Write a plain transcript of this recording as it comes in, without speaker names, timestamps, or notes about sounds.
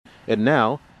And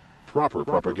now, proper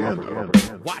propaganda.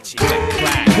 Watch it.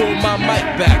 Pull my mic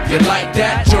back. You like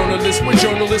that? Journalists with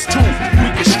journalists too.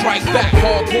 We can strike back.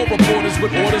 Hardcore reporters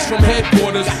with orders from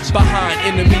headquarters. Behind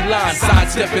enemy lines,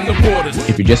 sidestepping the borders.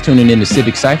 If you're just tuning in to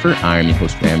Civic Cypher, I am your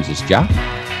host, Ramses Ja.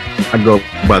 I go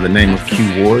by the name of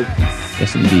Q Ward.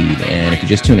 Yes, indeed. And if you're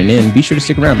just tuning in, be sure to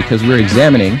stick around because we're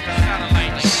examining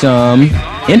some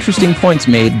interesting points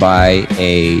made by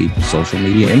a social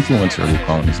media influencer, we'll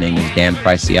call him. His name is Dan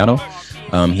Price Seattle.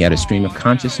 He had a stream of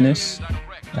consciousness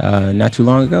not too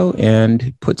long ago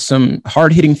and put some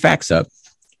hard-hitting facts up,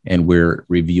 and we're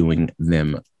reviewing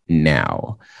them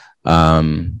now.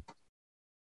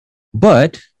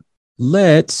 But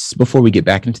let's, before we get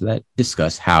back into that,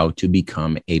 discuss how to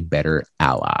become a better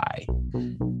ally.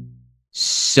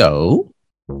 So,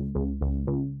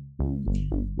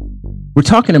 we're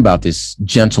talking about this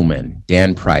gentleman,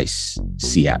 Dan Price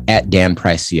Seattle, at Dan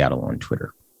Price Seattle on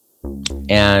Twitter.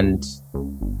 And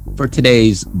for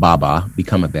today's Baba,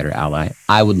 Become a Better Ally,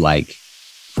 I would like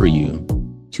for you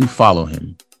to follow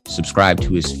him, subscribe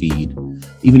to his feed.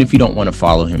 Even if you don't want to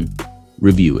follow him,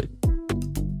 review it.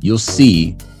 You'll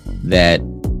see that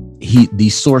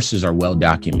these sources are well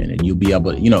documented. You'll be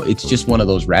able to, it's just one of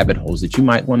those rabbit holes that you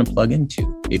might want to plug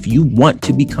into. If you want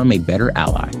to become a better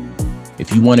ally,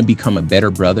 if you want to become a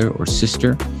better brother or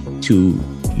sister to,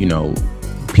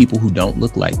 people who don't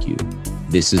look like you,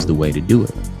 this is the way to do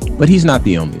it. But he's not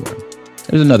the only one.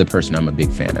 There's another person I'm a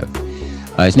big fan of.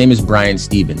 His name is Bryan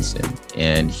Stevenson,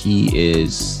 and he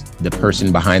is the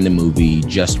person behind the movie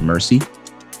Just Mercy,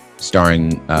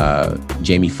 starring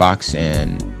Jamie Foxx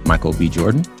and Michael B.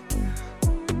 Jordan.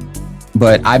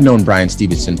 But I've known Bryan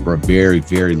Stevenson for a very,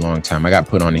 very long time. I got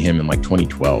put onto him in like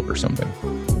 2012 or something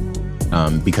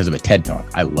because of a TED Talk.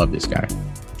 I love this guy.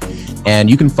 And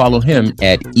you can follow him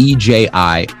at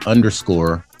EJI_ORG.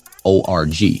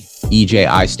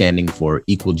 EJI standing for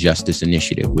Equal Justice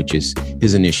Initiative, which is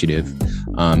his initiative.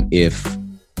 If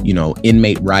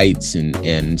inmate rights and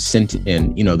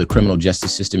the criminal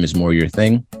justice system is more your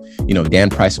thing. Dan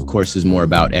Price, of course, is more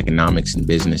about economics and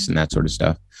business and that sort of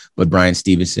stuff. But Bryan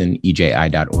Stevenson,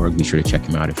 EJI.org, be sure to check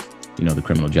him out if the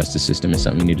criminal justice system is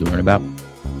something you need to learn about.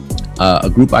 A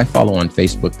group I follow on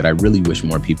Facebook that I really wish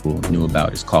more people knew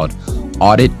about is called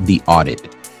Audit the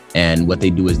Audit. And what they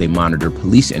do is they monitor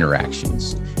police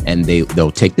interactions, and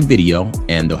they'll take the video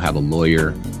and they'll have a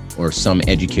lawyer or some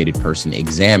educated person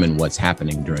examine what's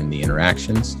happening during the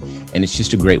interactions. And it's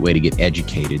just a great way to get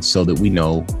educated so that we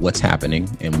know what's happening,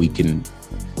 and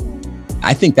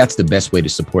I think that's the best way to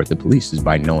support the police, is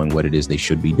by knowing what it is they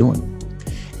should be doing.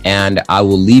 And I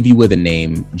will leave you with a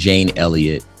name,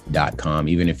 JaneElliott.com.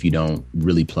 Even if you don't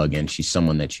really plug in, she's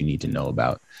someone that you need to know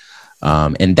about.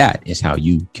 And that is how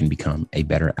you can become a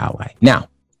better ally. Now,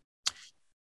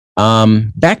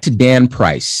 back to Dan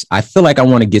Price. I feel like I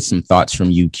want to get some thoughts from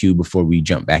you, Q, before we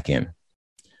jump back in.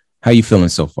 How are you feeling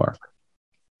so far?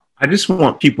 I just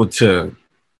want people to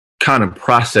kind of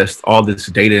process all this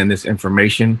data and this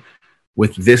information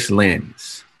with this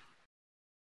lens.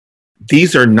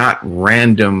 These are not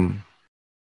random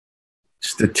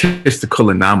statistical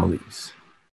anomalies.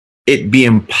 It'd be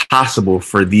impossible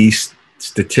for these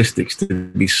statistics to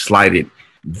be slighted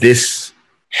this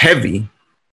heavy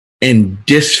in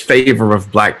disfavor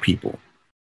of Black people.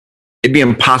 It'd be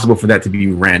impossible for that to be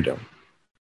random.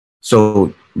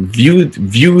 So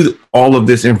view all of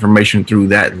this information through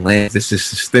that lens. This is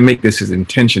systemic. This is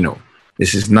intentional.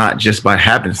 This is not just by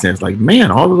happenstance. Like, man,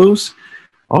 all of those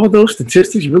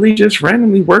statistics really just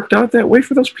randomly worked out that way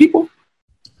for those people?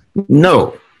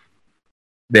 No,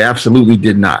 they absolutely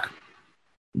did not.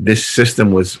 This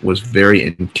system was very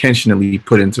intentionally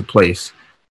put into place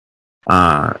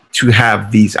to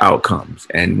have these outcomes.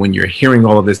 And when you're hearing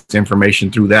all of this information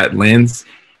through that lens,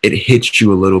 it hits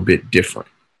you a little bit different.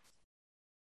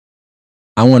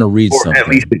 I want to read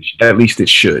something. At least it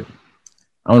should.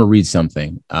 I want to read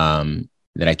something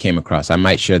that I came across. I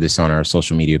might share this on our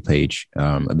social media page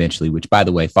eventually, which, by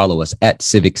the way, follow us at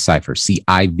Civic Cypher,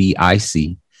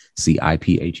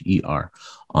 CIVIC_CIPHER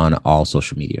on all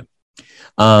social media.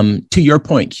 To your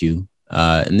point, Q,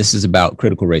 and this is about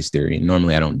critical race theory. And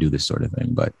normally I don't do this sort of thing,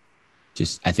 but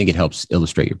I think it helps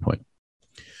illustrate your point.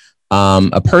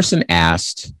 A person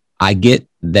asked, I get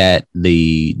that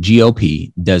the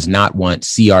GOP does not want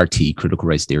CRT, critical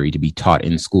race theory, to be taught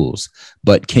in schools,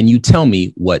 but can you tell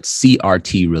me what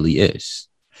CRT really is?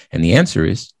 And the answer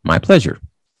is, my pleasure.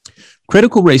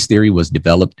 Critical race theory was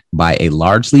developed by a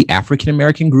largely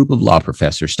African-American group of law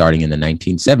professors starting in the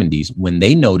 1970s when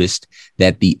they noticed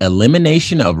that the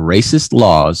elimination of racist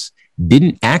laws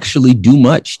didn't actually do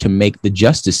much to make the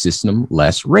justice system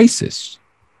less racist.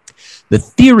 The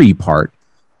theory part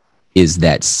is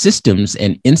that systems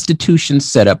and institutions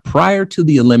set up prior to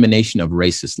the elimination of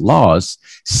racist laws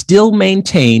still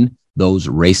maintain those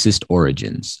racist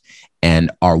origins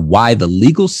and are why the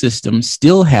legal system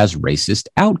still has racist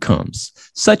outcomes,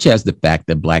 such as the fact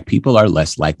that Black people are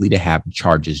less likely to have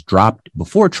charges dropped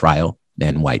before trial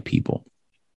than white people.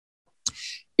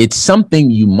 It's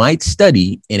something you might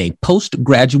study in a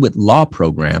postgraduate law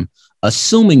program,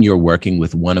 assuming you're working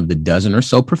with one of the dozen or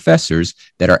so professors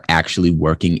that are actually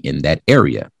working in that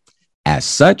area. As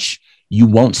such, you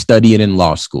won't study it in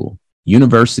law school,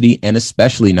 university, and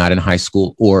especially not in high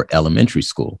school or elementary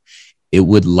school. It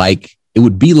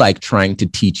would be like trying to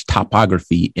teach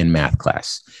topography in math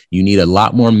class. You need a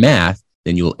lot more math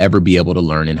than you'll ever be able to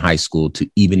learn in high school to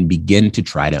even begin to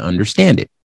try to understand it.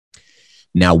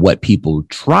 Now, what people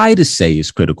try to say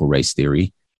is critical race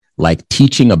theory, like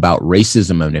teaching about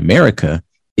racism in America,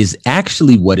 is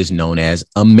actually what is known as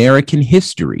American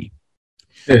history.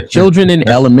 Children in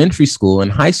elementary school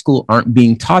and high school aren't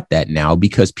being taught that now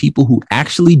because people who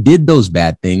actually did those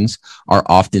bad things are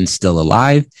often still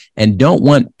alive and don't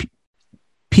want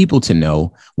people to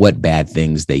know what bad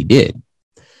things they did.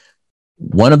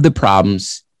 One of the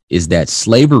problems is that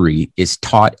slavery is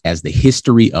taught as the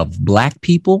history of Black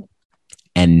people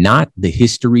and not the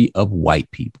history of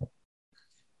white people.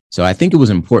 So I think it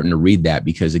was important to read that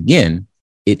because, again,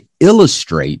 it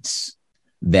illustrates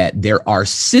that there are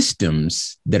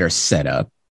systems that are set up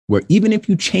where even if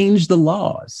you change the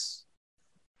laws,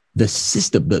 the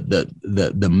system,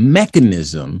 the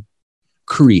mechanism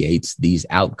creates these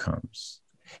outcomes.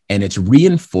 And it's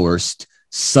reinforced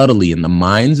subtly in the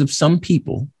minds of some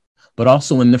people, but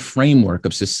also in the framework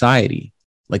of society,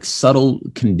 like subtle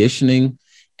conditioning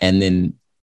and then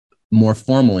more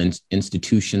formal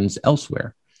institutions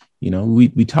elsewhere. You know,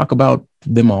 we talk about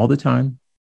them all the time,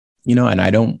 you know, and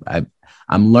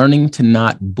I'm learning to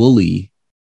not bully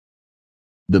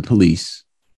the police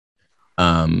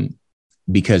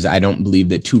because I don't believe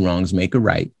that two wrongs make a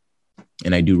right.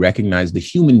 And I do recognize the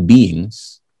human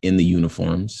beings in the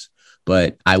uniforms,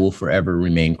 but I will forever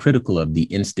remain critical of the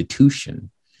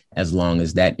institution as long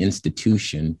as that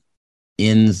institution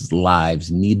ends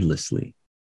lives needlessly.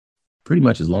 Pretty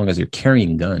much as long as you're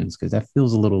carrying guns, because that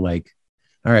feels a little like,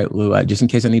 all right, well, just in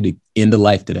case I need to end a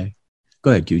life today.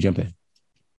 Go ahead, Q, jump in.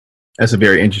 That's a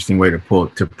very interesting way to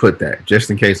put that.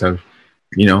 Just in case I,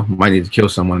 might need to kill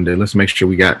someone, then let's make sure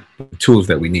we got the tools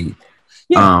that we need.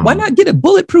 Yeah, why not get a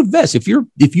bulletproof vest? If you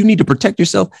need to protect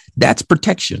yourself, that's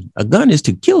protection. A gun is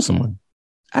to kill someone.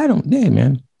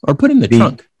 Man. Or put in the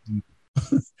trunk.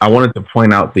 I wanted to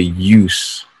point out the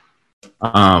use,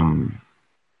 or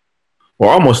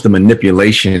almost the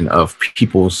manipulation of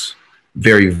people's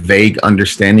very vague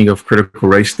understanding of critical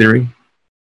race theory.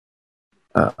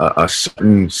 A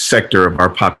certain sector of our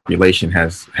population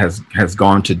has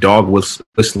gone to dog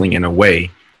whistling in a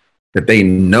way that they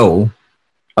know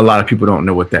a lot of people don't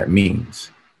know what that means,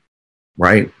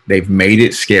 right? They've made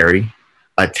it scary,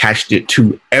 attached it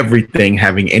to everything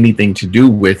having anything to do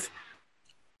with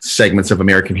segments of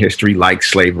American history like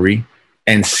slavery,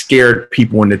 and scared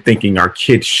people into thinking our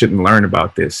kids shouldn't learn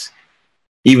about this,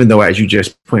 even though, as you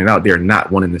just pointed out, they're not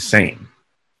one and the same.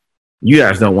 You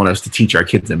guys don't want us to teach our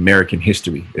kids American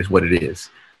history is what it is.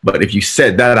 But if you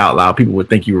said that out loud, people would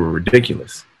think you were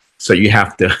ridiculous. So you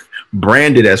have to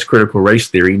brand it as critical race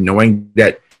theory, knowing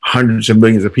that hundreds of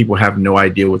millions of people have no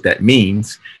idea what that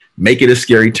means. Make it a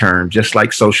scary term, just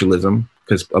like socialism,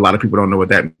 because a lot of people don't know what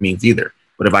that means either.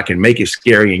 But if I can make it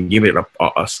scary and give it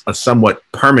a somewhat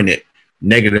permanent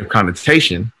negative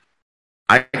connotation,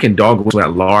 I can dog whistle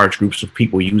at large groups of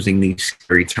people using these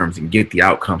scary terms and get the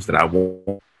outcomes that I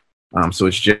want. So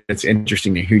it's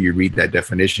interesting to hear you read that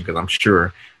definition, because I'm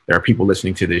sure there are people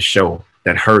listening to this show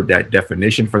that heard that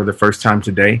definition for the first time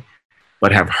today,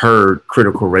 but have heard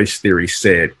critical race theory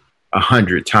said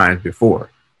 100 times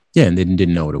before. Yeah, and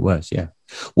didn't know what it was. Yeah.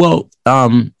 Well,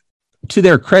 to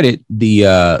their credit,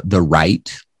 the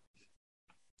right,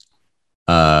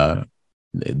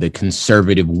 the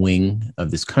conservative wing of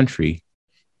this country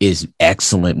is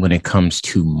excellent when it comes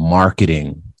to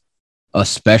marketing,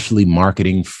 especially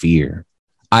marketing fear.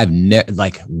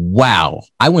 Wow,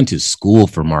 I went to school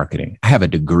for marketing. I have a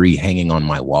degree hanging on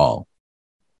my wall.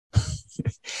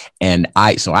 And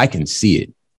so I can see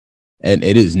it. And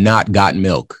it is not got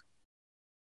milk.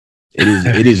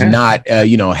 It is not,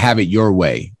 have it your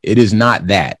way. It is not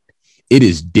that. It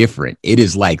is different. It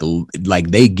is like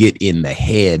they get in the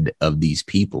head of these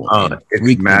people and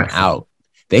freak them out.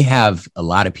 They have a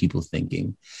lot of people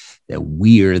thinking that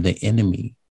we're the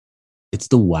enemy. It's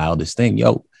the wildest thing.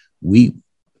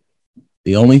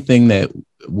 The only thing that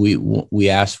we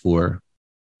ask for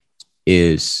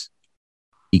is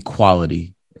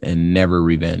equality and never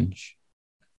revenge.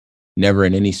 Never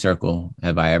in any circle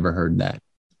have I ever heard that.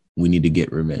 We need to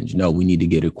get revenge. No, we need to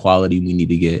get equality. We need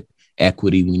to get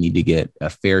equity. We need to get a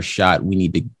fair shot. We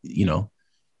need to,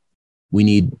 we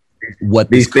need what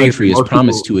this country has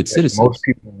promised to its citizens. Most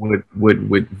people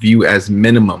would view as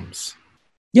minimums.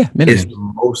 Yeah, minimum is the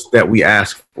most that we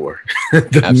ask for.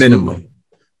 The Absolutely. Minimum.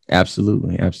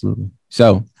 Absolutely.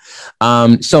 So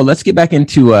let's get back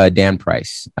into Dan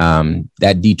Price.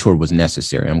 That detour was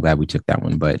necessary. I'm glad we took that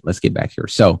one, but let's get back here.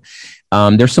 So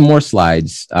there's some more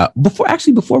slides.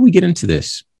 Before we get into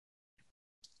this,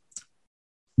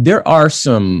 there are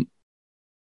some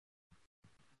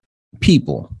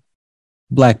people,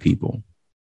 Black people,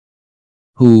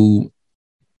 who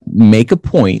make a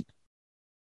point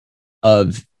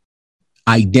of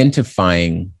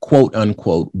identifying quote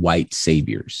unquote white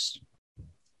saviors.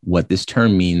 What this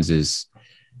term means is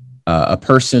a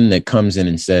person that comes in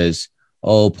and says,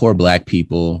 oh, poor Black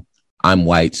people, I'm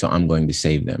white, so I'm going to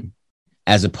save them.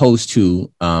 As opposed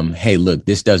to, hey, look,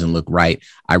 this doesn't look right.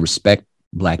 I respect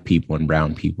Black people and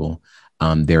brown people.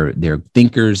 They're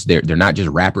thinkers. They're not just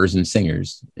rappers and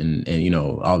singers and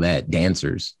all that,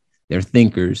 dancers. They're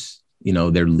thinkers.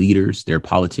 They're leaders. They're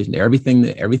politicians. They're everything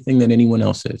that anyone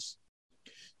else is.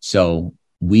 So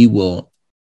we will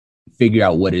figure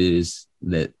out what it is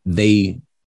that they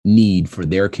need for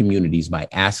their communities by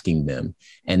asking them,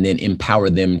 and then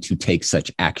empower them to take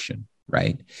such action.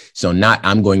 Right. So not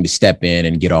I'm going to step in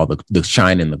and get all the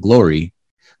shine and the glory,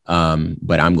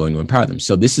 but I'm going to empower them.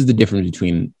 So this is the difference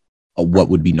between what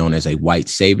would be known as a white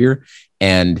savior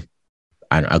and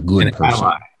a good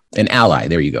person, an ally.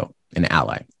 There you go. An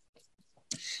ally.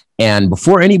 And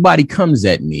before anybody comes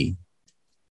at me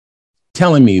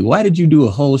telling me, why did you do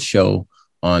a whole show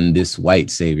on this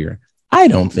white savior? I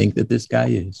don't think that this guy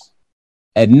is.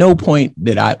 At no point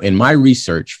in my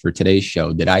research for today's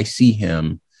show, did I see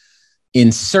him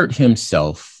insert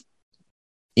himself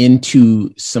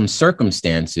into some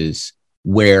circumstances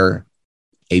where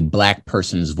a Black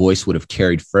person's voice would have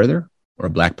carried further, or a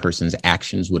Black person's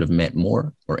actions would have meant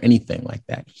more, or anything like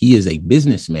that. He is a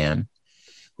businessman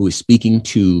who is speaking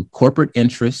to corporate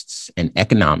interests and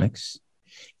economics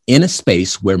in a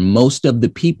space where most of the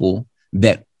people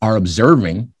that are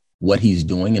observing what he's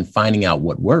doing and finding out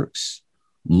what works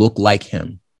look like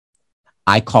him.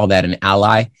 I call that an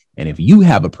ally. And if you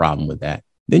have a problem with that,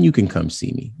 then you can come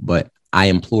see me. But I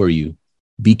implore you,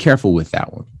 be careful with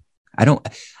that one. I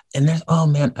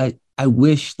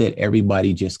wish that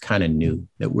everybody just kind of knew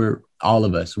that we're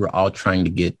all trying to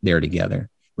get there together.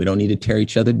 We don't need to tear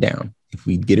each other down. If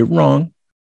we get it wrong,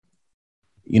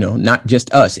 not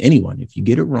just us, anyone, if you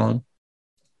get it wrong,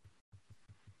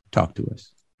 talk to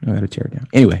us. I got to tear it down.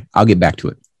 Anyway, I'll get back to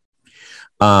it.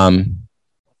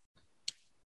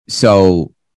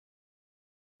 So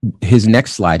his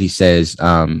next slide, he says,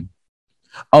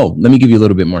 let me give you a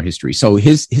little bit more history. So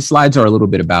his slides are a little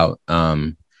bit about,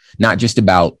 not just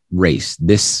about race.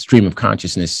 This stream of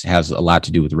consciousness has a lot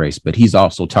to do with race, but he's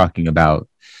also talking about,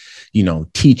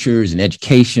 teachers and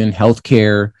education,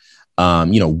 healthcare,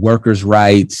 workers'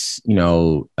 rights,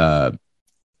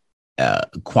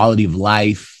 quality of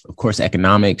life, of course,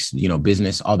 economics,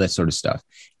 business, all that sort of stuff,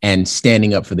 and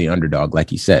standing up for the underdog, like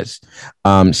he says.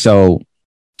 So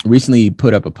recently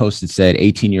put up a post that said,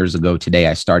 18 years ago today,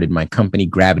 I started my company,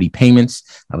 Gravity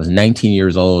Payments. I was 19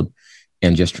 years old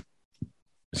and just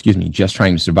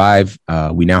trying to survive.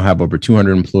 We now have over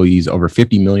 200 employees, over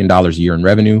 $50 million a year in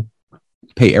revenue,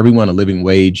 pay everyone a living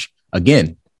wage.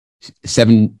 Again,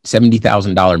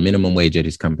 $70,000 minimum wage at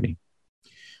his company,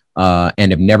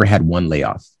 and have never had one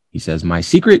layoff. He says, my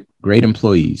secret, great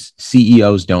employees.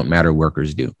 CEOs don't matter,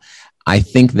 workers do. I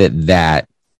think that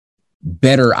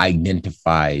better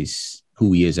identifies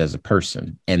who he is as a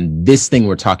person. And this thing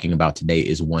we're talking about today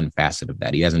is one facet of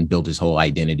that. He hasn't built his whole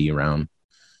identity around,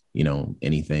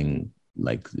 anything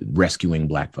like rescuing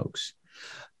Black folks.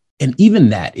 And even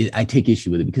that, I take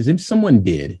issue with it, because if someone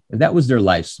if that was their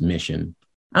life's mission,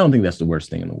 I don't think that's the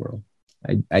worst thing in the world.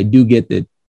 I do get that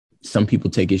some people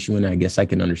take issue, and I guess I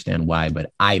can understand why,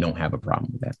 but I don't have a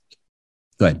problem with that.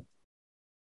 Go ahead.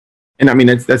 And I mean,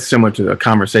 that's similar to a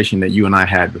conversation that you and I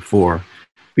had before,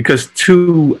 because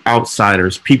to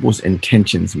outsiders, people's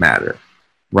intentions matter,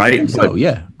 right? So,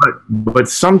 yeah. But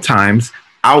sometimes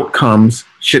outcomes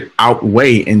should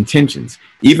outweigh intentions.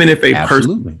 Even if a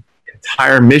person's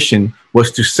entire mission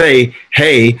was to say,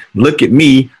 hey, look at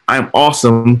me, I'm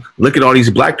awesome. Look at all these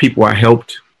Black people I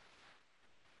helped.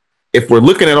 If we're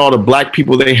looking at all the Black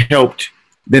people they helped,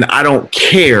 then I don't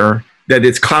care that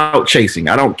it's clout chasing.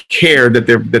 I don't care that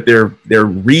their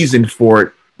reason for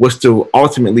it was to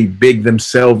ultimately big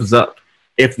themselves up.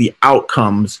 if the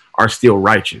outcomes are still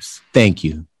righteous. Thank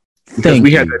you. Because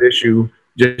we had that issue,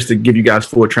 just to give you guys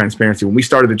full transparency, when we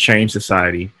started the Change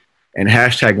Society and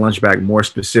hashtag Lunchbag more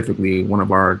specifically, one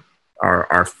of our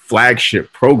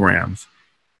flagship programs,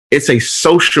 it's a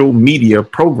social media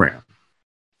program.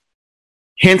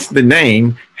 Hence the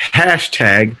name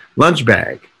hashtag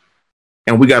Lunchbag.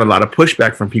 And we got a lot of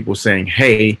pushback from people saying,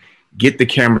 hey, get the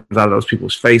cameras out of those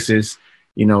people's faces.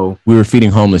 You know, we were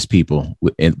feeding homeless people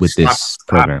with this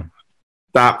program.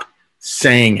 Stop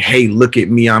saying, hey, look at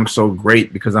me, I'm so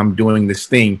great because I'm doing this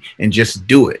thing, and just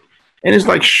do it. And it's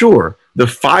like, sure, the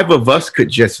 5 of us could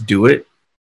just do it.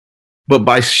 But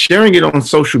by sharing it on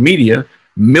social media,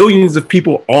 millions of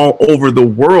people all over the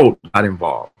world got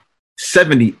involved.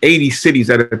 70, 80 cities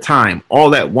at a time,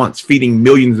 all at once, feeding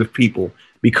millions of people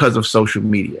because of social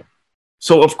media.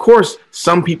 So, of course,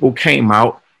 some people came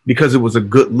out because it was a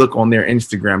good look on their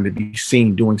Instagram to be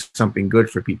seen doing something good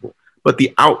for people. But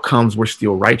the outcomes were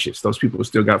still righteous. Those people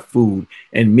still got food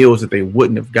and meals that they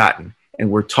wouldn't have gotten. And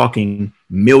we're talking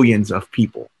millions of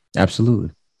people.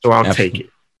 Absolutely. So I'll take it.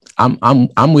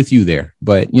 I'm with you there.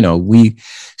 But, you know, we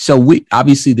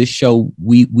obviously this show,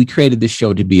 we created this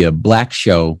show to be a Black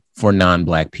show for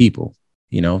non-Black people,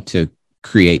 you know, to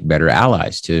create better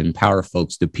allies, to empower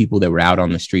folks, the people that were out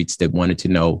on the streets that wanted to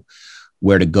know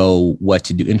where to go, what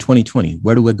to do in 2020.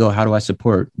 Where do I go? How do I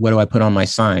support? What do I put on my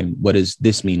sign? What does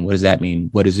this mean? What does that mean?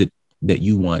 What is it that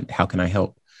you want? How can I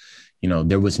help? You know,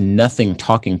 there was nothing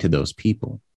talking to those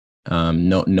people.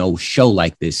 No show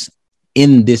like this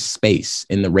in this space,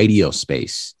 in the radio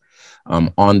space,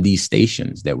 on these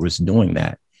stations that was doing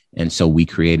that. And so we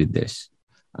created this.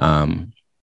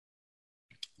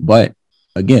 But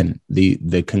again,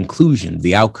 the conclusion,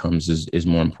 the outcomes is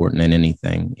more important than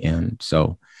anything. And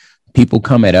so people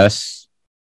come at us,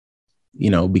 you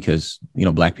know, because, you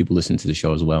know, Black people listen to the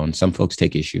show as well. And some folks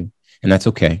take issue, and that's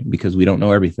okay because we don't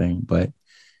know everything. But as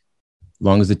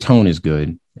long as the tone is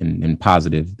good and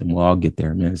positive, then we'll all get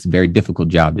there. Man, it's a very difficult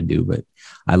job to do, but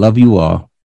I love you all.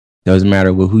 Doesn't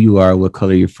matter who you are, what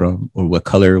color you're from, or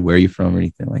where you're from, or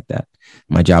anything like that.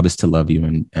 My job is to love you,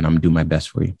 and I'm gonna do my best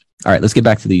for you. All right, let's get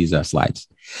back to these slides.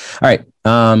 All right,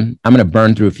 I'm gonna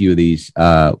burn through a few of these.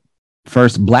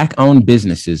 First, Black-owned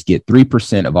businesses get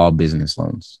 3% of all business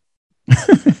loans.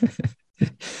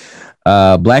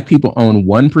 Black people own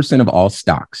 1% of all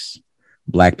stocks.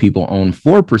 Black people own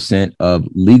 4% of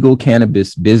legal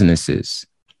cannabis businesses.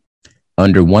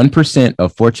 Under 1%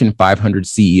 of Fortune 500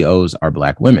 CEOs are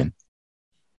Black women.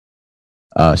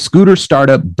 Scooter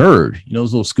startup Bird, you know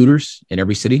those little scooters in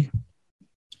every city?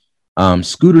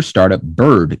 Scooter startup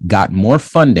Bird got more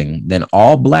funding than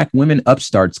all Black women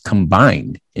upstarts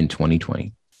combined in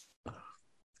 2020.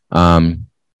 In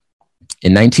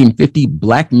 1950,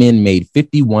 Black men made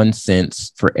 51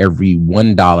 cents for every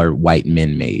 $1 white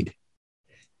men made.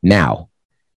 Now,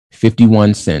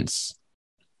 51 cents.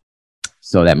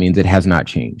 So that means it has not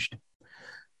changed.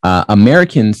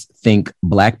 Americans think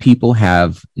Black people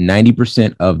have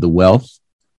 90% of the wealth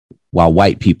while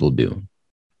white people do.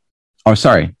 Or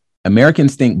sorry,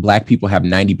 Americans think Black people have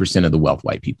 90% of the wealth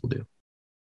white people do.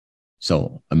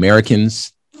 So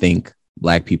Americans think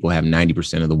Black people have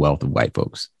 90% of the wealth of white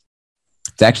folks.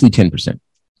 It's actually 10%.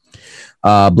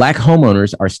 Black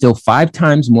homeowners are still 5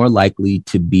 times more likely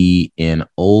to be in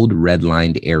old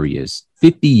redlined areas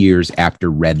 50 years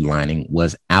after redlining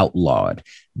was outlawed.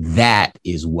 That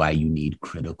is why you need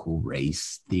critical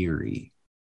race theory.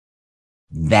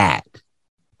 That.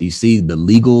 Do you see the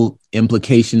legal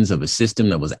implications of a system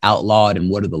that was outlawed,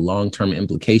 and what are the long-term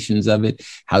implications of it?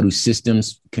 How do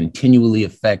systems continually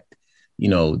affect, you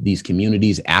know, these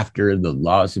communities after the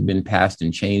laws have been passed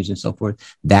and changed and so forth?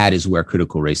 That is where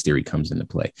critical race theory comes into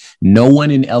play. No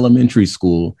one in elementary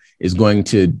school is going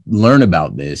to learn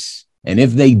about this. And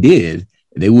if they did,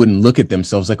 they wouldn't look at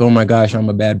themselves like, oh my gosh, I'm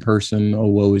a bad person. Oh,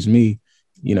 woe is me.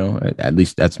 You know, at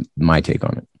least that's my take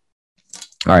on it.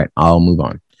 All right, I'll move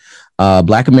on.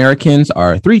 Black Americans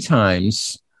are 3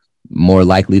 times more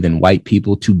likely than white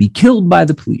people to be killed by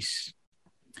the police.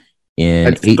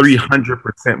 That's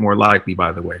 300% more likely,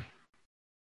 by the way,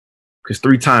 because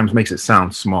 3 times makes it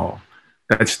sound small.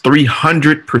 That's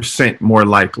 300% more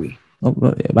likely. Oh,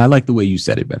 well, I like the way you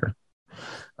said it better.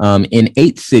 In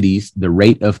 8 cities, the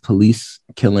rate of police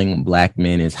killing Black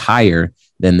men is higher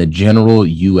than the general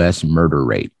U.S. murder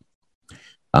rate.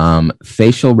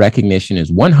 Facial recognition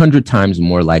is 100 times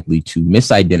more likely to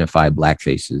misidentify Black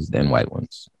faces than white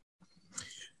ones.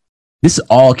 This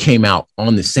all came out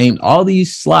on the same, all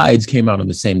these slides came out on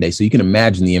the same day. So you can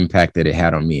imagine the impact that it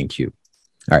had on me and Q.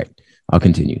 All right, I'll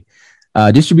continue.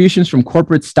 Distributions from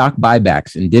corporate stock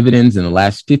buybacks and dividends in the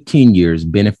last 15 years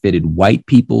benefited white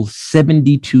people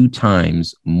 72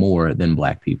 times more than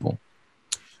black people.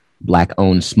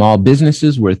 Black-owned small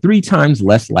businesses were 3 times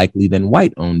less likely than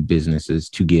white-owned businesses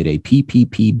to get a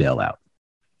PPP bailout.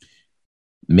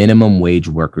 Minimum wage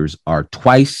workers are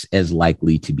twice as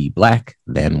likely to be black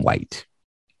than white.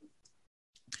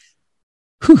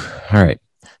 Whew. All right.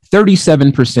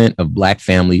 37% of black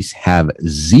families have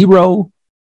 $0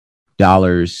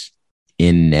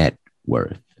 in net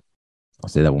worth. I'll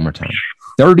say that one more time.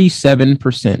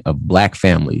 37% of black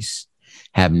families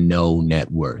have no net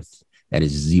worth. That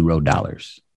is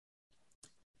 $0.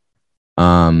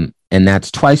 And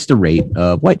that's twice the rate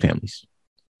of white families.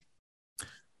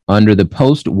 Under the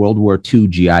post-World War II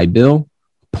GI Bill,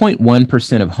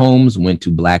 0.1% of homes went to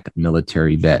black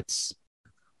military vets.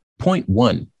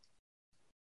 0.1.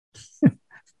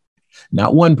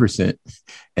 Not 1%.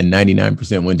 And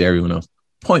 99% went to everyone else.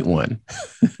 0.1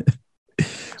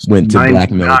 went to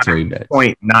black military vets.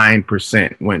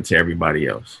 0.9% went to everybody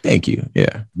else. Thank you.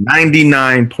 Yeah.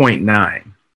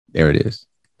 99.9. There it is.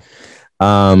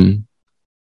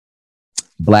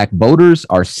 Black voters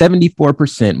are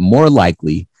 74% more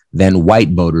likely than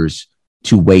white voters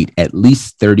to wait at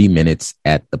least 30 minutes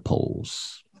at the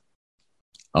polls.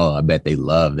 Oh, I bet they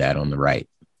love that on the right.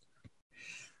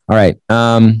 All right.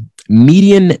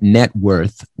 Median net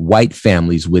worth, white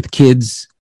families with kids,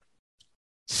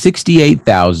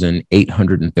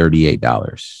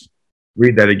 $68,838.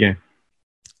 Read that again.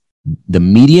 The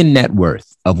median net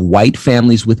worth of white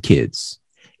families with kids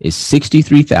is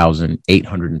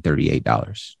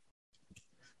 $63,838.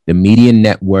 The median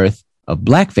net worth of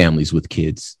black families with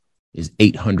kids is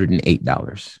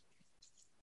 $808.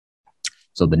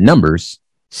 So the numbers,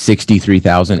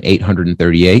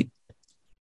 63,838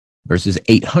 versus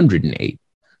 808.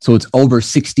 So it's over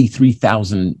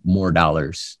 63,000 more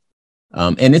dollars.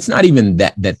 And it's not even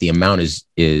that the amount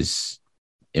is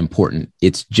important.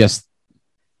 It's just,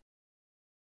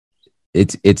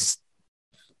 it's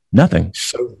nothing.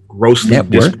 So grossly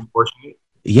disproportionate.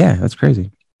 Yeah, that's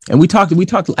crazy. And we talked,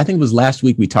 I think it was last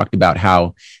week, we talked about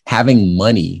how having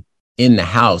money in the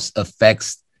house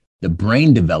affects the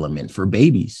brain development for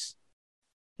babies.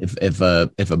 If a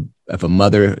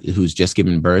mother who's just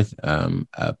given birth,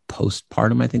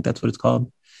 postpartum, I think that's what it's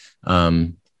called,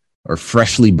 or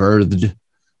freshly birthed,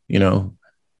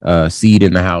 seed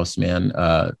in the house,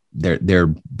 man, their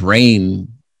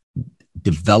brain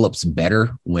develops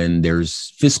better when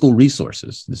there's fiscal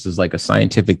resources. This is like a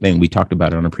scientific thing. We talked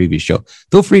about it on a previous show.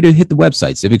 Feel free to hit the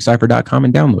website, civiccypher.com,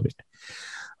 and download it.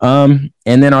 And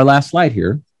then our last slide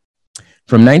here.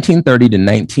 From 1930 to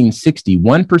 1960,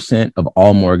 1% of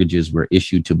all mortgages were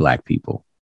issued to black people.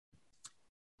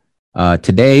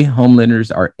 Today, home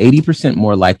lenders are 80%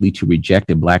 more likely to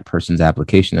reject a black person's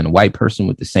application than a white person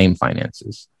with the same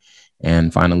finances.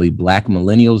 And finally, black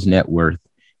millennials' net worth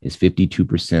is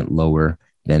 52% lower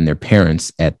than their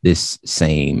parents at this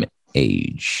same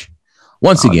age.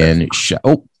 Once again,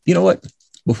 you know what?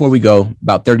 Before we go,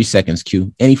 about 30 seconds,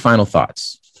 Q. Any final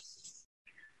thoughts?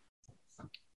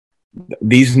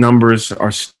 These numbers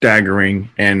are staggering,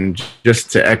 and just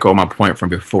to echo my point from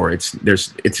before, it's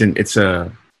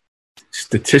a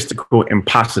statistical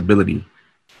impossibility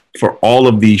for all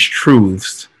of these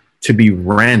truths to be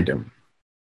random.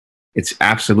 It's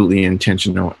absolutely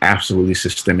intentional, absolutely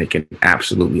systemic, and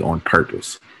absolutely on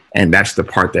purpose. And that's the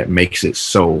part that makes it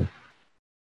so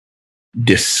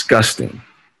disgusting.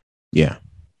 Yeah.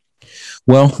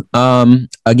 Well,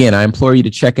 again, I implore you to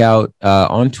check out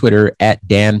on Twitter at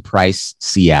Dan Price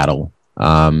Seattle.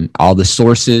 All the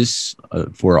sources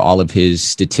for all of his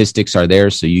statistics are there,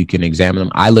 so you can examine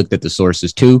them. I looked at the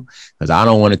sources too, because I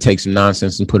don't want to take some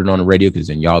nonsense and put it on the radio, because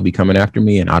then y'all be coming after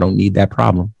me, and I don't need that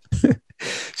problem.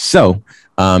 So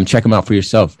check them out for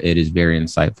yourself. It is very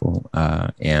insightful.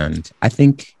 And I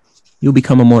think you'll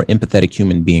become a more empathetic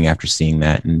human being after seeing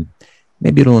that, and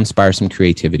maybe it'll inspire some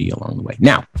creativity along the way.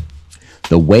 Now,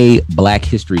 the way Black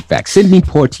History Facts. Sidney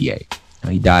Poitier.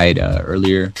 He died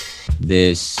earlier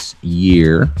this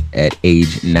year at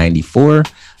age 94.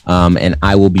 And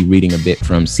I will be reading a bit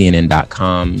from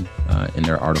CNN.com in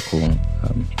their article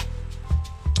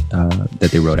that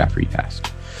they wrote after he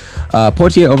passed.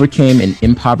 Poitier overcame an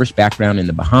impoverished background in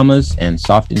the Bahamas and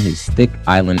softened his thick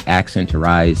island accent to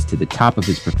rise to the top of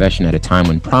his profession at a time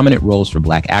when prominent roles for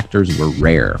Black actors were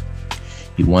rare.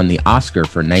 He won the Oscar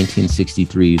for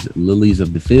 1963's Lilies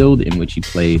of the Field, in which he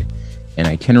played an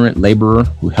itinerant laborer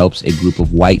who helps a group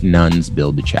of white nuns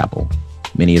build a chapel.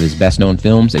 Many of his best-known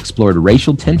films explored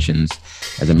racial tensions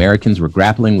as Americans were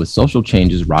grappling with social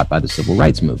changes wrought by the civil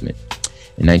rights movement.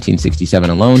 In 1967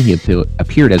 alone, he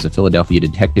appeared as a Philadelphia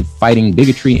detective fighting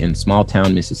bigotry in small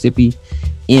town Mississippi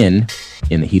in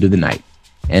the Heat of the Night,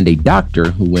 and a doctor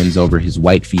who wins over his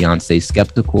white fiance's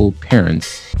skeptical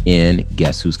parents in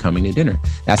Guess Who's Coming to Dinner.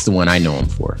 That's the one I know him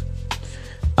for.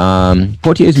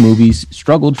 Poitier's movies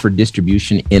struggled for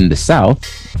distribution in the South.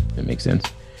 That makes sense.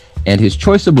 And his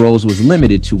choice of roles was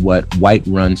limited to what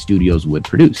white-run studios would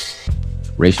produce.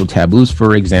 Racial taboos,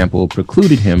 for example,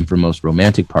 precluded him from most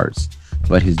romantic parts,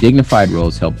 but his dignified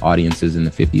roles helped audiences in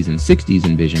the 50s and 60s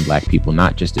envision Black people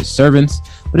not just as servants,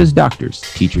 but as doctors,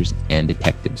 teachers, and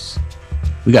detectives.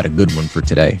 We got a good one for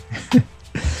today.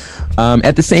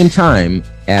 At the same time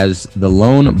as the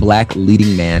lone Black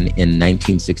leading man in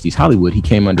 1960s Hollywood, he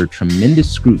came under tremendous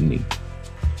scrutiny.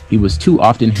 He was too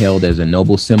often hailed as a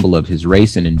noble symbol of his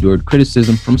race and endured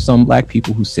criticism from some Black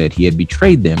people who said he had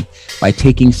betrayed them by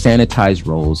taking sanitized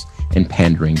roles and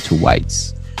pandering to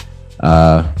whites.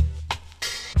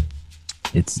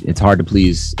 It's hard to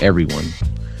please everyone,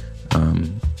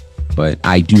 but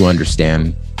I do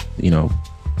understand,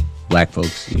 Black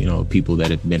folks, people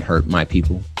that have been hurt. My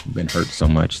people have been hurt so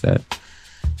much that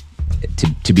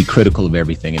to be critical of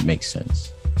everything, it makes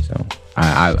sense. So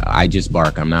I just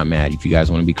bark. I'm not mad. If you guys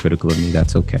want to be critical of me,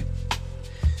 that's okay.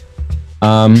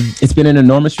 It's been an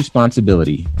enormous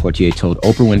responsibility, Poitier told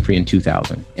Oprah Winfrey in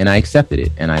 2000, and I accepted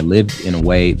it, and I lived in a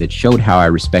way that showed how I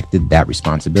respected that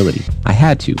responsibility. I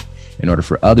had to. In order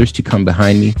for others to come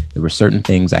behind me, there were certain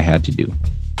things I had to do.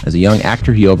 As a young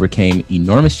actor, he overcame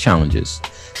enormous challenges.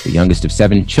 The youngest of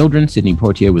 7 children, Sidney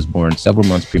Poitier was born several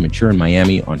months premature in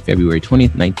Miami on February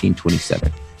 20th,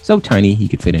 1927. So tiny he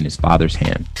could fit in his father's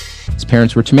hand. His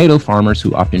parents were tomato farmers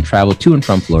who often traveled to and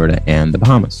from Florida and the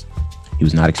Bahamas. He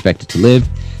was not expected to live.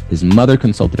 His mother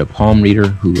consulted a palm reader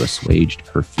who assuaged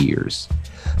her fears.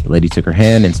 The lady took her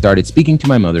hand and started speaking to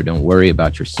my mother. "Don't worry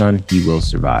about your son. He will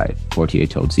survive," Poitier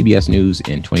told CBS News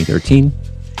in 2013.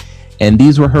 And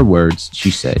these were her words.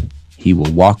 She said, "He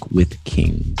will walk with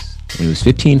kings." When he was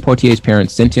 15, Poitier's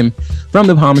parents sent him from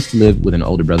the Bahamas to live with an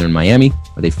older brother in Miami,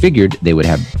 where they figured they would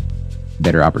have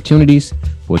better opportunities.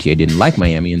 Poitier didn't like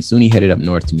Miami, and soon he headed up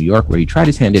north to New York, where he tried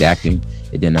his hand at acting.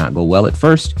 It did not go well at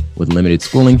first. With limited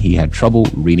schooling, he had trouble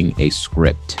reading a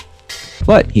script.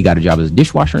 But he got a job as a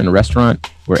dishwasher in a restaurant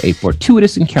where a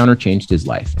fortuitous encounter changed his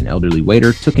life. An elderly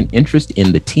waiter took an interest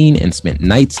in the teen and spent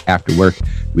nights after work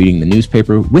reading the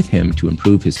newspaper with him to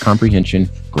improve his comprehension,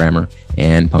 grammar,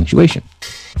 and punctuation.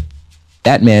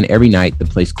 That man, every night the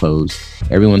place closed,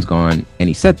 everyone's gone, and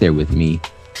he sat there with me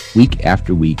week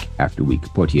after week after week,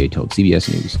 Poitier told CBS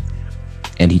News.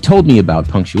 And he told me about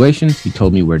punctuations. He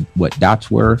told me what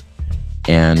dots were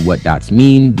and what dots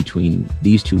mean between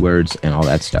these two words and all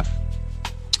that stuff.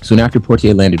 Soon after,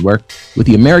 Poitier landed work with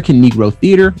the American Negro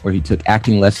Theater, where he took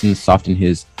acting lessons, softened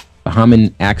his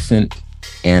Bahamian accent,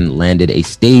 and landed a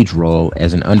stage role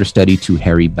as an understudy to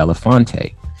Harry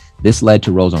Belafonte. This led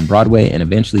to roles on Broadway and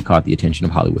eventually caught the attention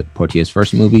of Hollywood. Poitier's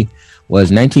first movie was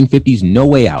 1950's No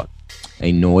Way Out,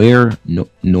 a noir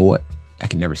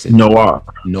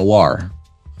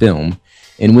film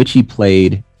in which he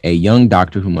played a young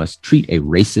doctor who must treat a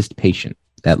racist patient.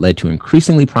 That led to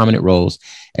increasingly prominent roles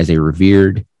as a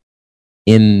revered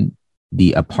in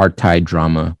the apartheid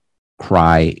drama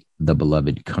Cry the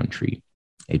Beloved Country,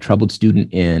 a troubled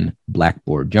student in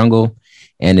Blackboard Jungle,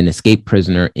 and an escaped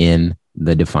prisoner in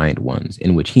The Defiant Ones,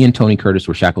 in which he and Tony Curtis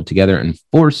were shackled together and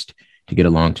forced to get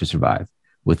along to survive.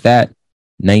 With that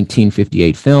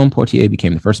 1958 film, Poitier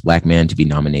became the first Black man to be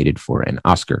nominated for an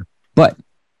Oscar. But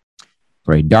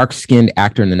for a dark-skinned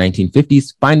actor in the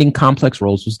 1950s, finding complex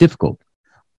roles was difficult.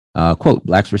 Quote,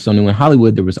 "Blacks were so new in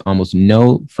Hollywood, there was almost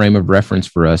no frame of reference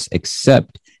for us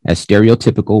except as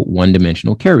stereotypical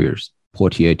one-dimensional carriers,"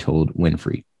 Poitier told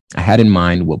Winfrey. "I had in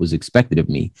mind what was expected of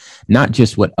me, not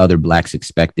just what other Blacks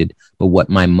expected, but what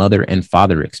my mother and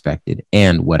father expected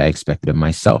and what I expected of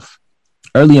myself."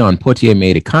 Early on, Poitier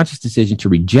made a conscious decision to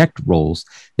reject roles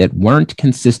that weren't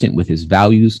consistent with his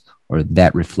values or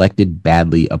that reflected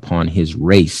badly upon his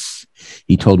race.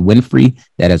 He told Winfrey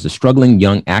that as a struggling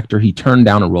young actor, he turned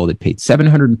down a role that paid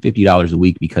 $750 a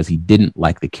week because he didn't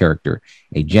like the character,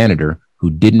 a janitor who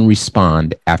didn't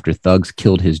respond after thugs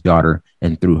killed his daughter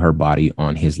and threw her body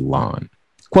on his lawn.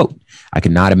 Quote, "I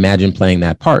could not imagine playing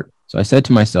that part. So I said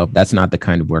to myself, that's not the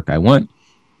kind of work I want."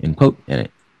 End quote. That's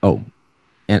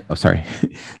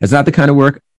not the kind of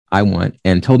work I want,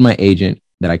 and told my agent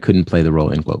that I couldn't play the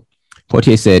role, end quote.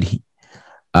 Poitier said, he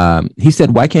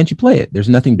said, "Why can't you play it? There's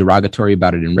nothing derogatory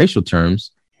about it in racial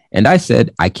terms." And I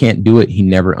said, "I can't do it." He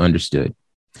never understood.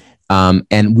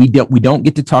 And we don't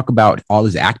get to talk about all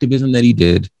his activism that he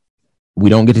did We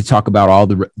don't get to talk about all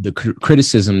the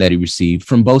criticism that he received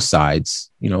from both sides,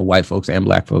 white folks and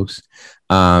black folks.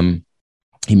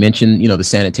 He mentioned, the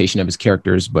sanitation of his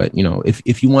characters. But,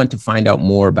 if you want to find out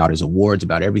more about his awards,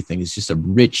 about everything, it's just a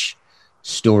rich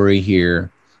story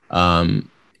here.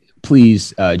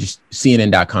 Please, just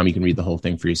CNN.com. You can read the whole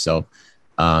thing for yourself.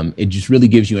 It just really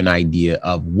gives you an idea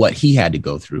of what he had to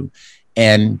go through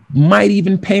and might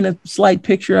even paint a slight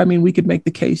picture. I mean, we could make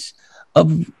the case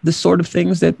of the sort of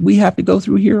things that we have to go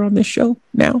through here on this show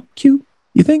now. Q,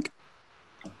 you think?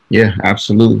 Yeah,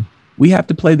 absolutely. We have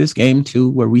to play this game too,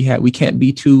 where we can't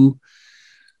be too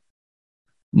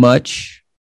much.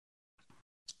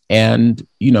 And,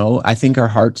 I think our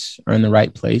hearts are in the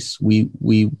right place.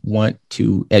 We want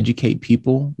to educate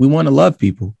people. We want to love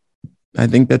people. I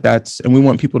think and we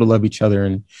want people to love each other,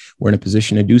 and we're in a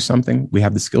position to do something. We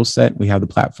have the skill set, we have the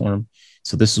platform.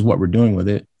 So this is what we're doing with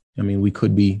it. I mean, we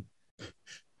could be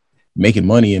making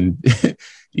money and,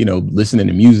 listening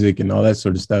to music and all that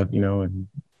sort of stuff, and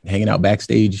hanging out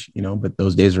backstage, but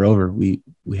those days are over. We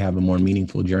have a more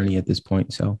meaningful journey at this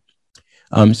point. So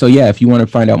yeah, if you want to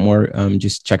find out more,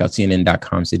 just check out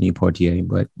CNN.com, Sidney Poitier.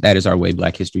 But that is our way,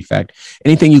 Black History Fact.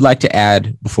 Anything you'd like to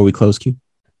add before we close, Q?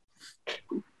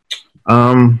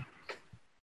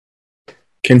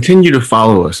 Continue to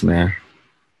follow us, man.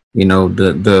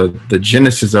 The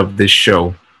genesis of this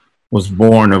show was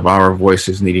born of our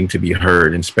voices needing to be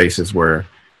heard in spaces where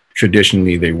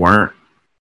traditionally they weren't.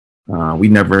 We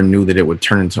never knew that it would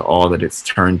turn into all that it's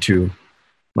turned to.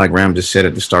 Like Ram just said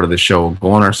at the start of the show,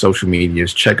 go on our social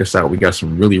medias, check us out. We got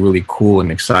some really, really cool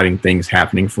and exciting things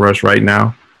happening for us right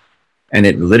now. And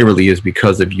it literally is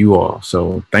because of you all.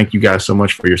 So thank you guys so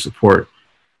much for your support.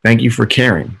 Thank you for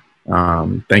caring.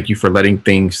 Thank you for letting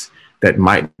things that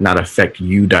might not affect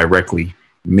you directly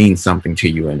mean something to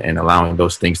you, and allowing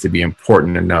those things to be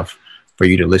important enough for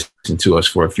you to listen to us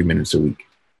for a few minutes a week.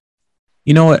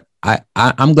 You know what?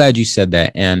 I'm glad you said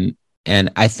that. And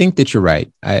I think that you're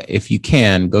right. If you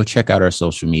can, go check out our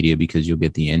social media, because you'll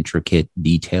get the intricate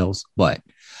details. But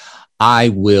I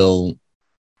will,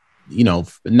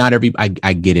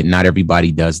 I get it. Not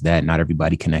everybody does that. Not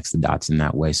everybody connects the dots in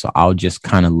that way. So I'll just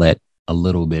kind of let a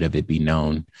little bit of it be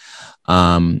known.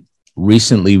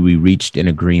 Recently, we reached an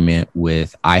agreement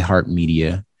with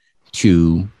iHeartMedia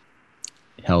to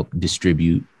help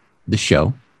distribute the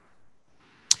show.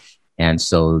 And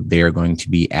so they're going to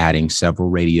be adding several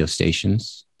radio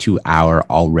stations to our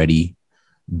already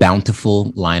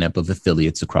bountiful lineup of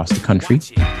affiliates across the country.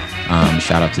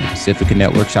 Shout out to the Pacifica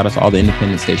Network. Shout out to all the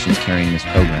independent stations carrying this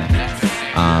program.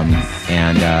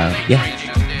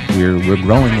 We're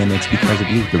growing, and it's because of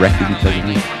you, directly because of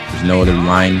you. There's no other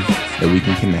line that we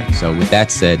can connect. So with that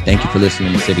said, thank you for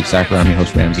listening to Civic Cypher. I'm your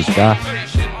host, Ramses Shah.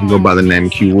 I go by the name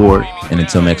Q Ward. And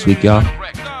until next week, y'all.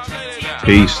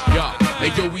 Peace. Hey,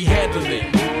 yo, we handle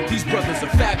it. These brothers are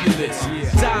fabulous.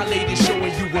 Dilated,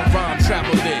 showing you what rhyme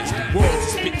travel is. Worlds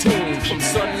is spittoon, from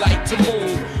sunlight to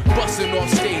moon. Busting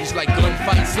off stage like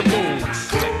gunfight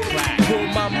saloons. Pull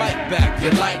my mic back,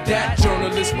 you like that?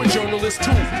 Journalists, we're journalists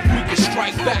too. We can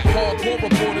strike back. Hardcore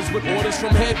reporters with orders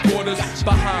from headquarters.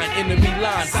 Behind enemy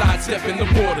lines, sidestepping the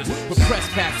borders. With press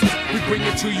passes, we bring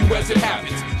it to you as it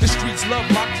happens. The streets love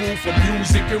my crew for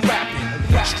music and rapping.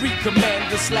 Street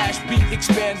commander / beat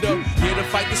expander, here to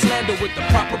fight the slander with the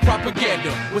proper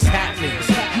propaganda. What's happening?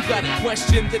 You got a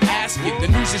question, then ask it. The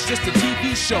news is just a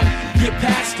TV show, get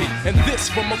past it. And this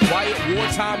from a quiet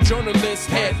wartime journalist.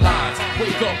 Headlines,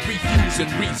 wake up, refuse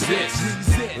and resist.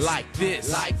 Like this,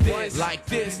 like this, like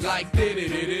this, like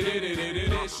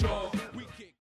this.